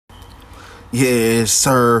Yes,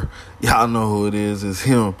 sir. Y'all know who it is. It's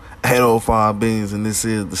him. 805 Beans, and this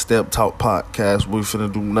is the Step Talk Podcast. We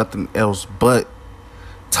finna do nothing else but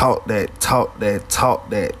talk that, talk that, talk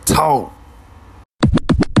that, talk.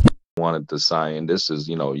 Wanted to sign. This is,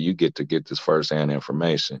 you get this firsthand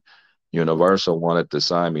information. Universal wanted to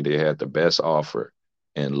sign me. They had the best offer.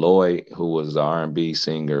 And Lloyd, who was the R&B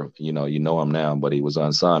singer, you know him now, but he was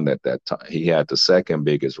unsigned at that time. He had the second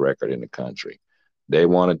biggest record in the country. They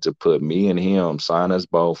wanted to put me and him, sign us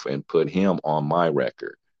both, and put him on my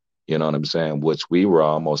record. You know what I'm saying? Which we were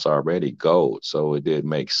almost already gold. So it did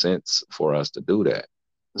make sense for us to do that.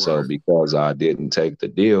 So Right. because I didn't take the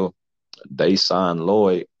deal, they signed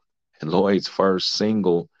Lloyd, and Lloyd's first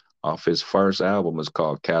single off his first album is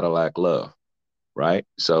called Cadillac Love, right?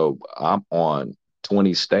 So I'm on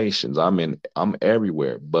 20 stations. I'm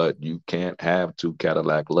everywhere, but you can't have two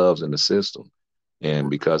Cadillac Loves in the system.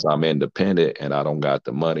 And because I'm independent and I don't got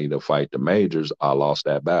the money to fight the majors, I lost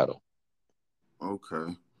that battle.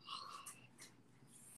 Okay.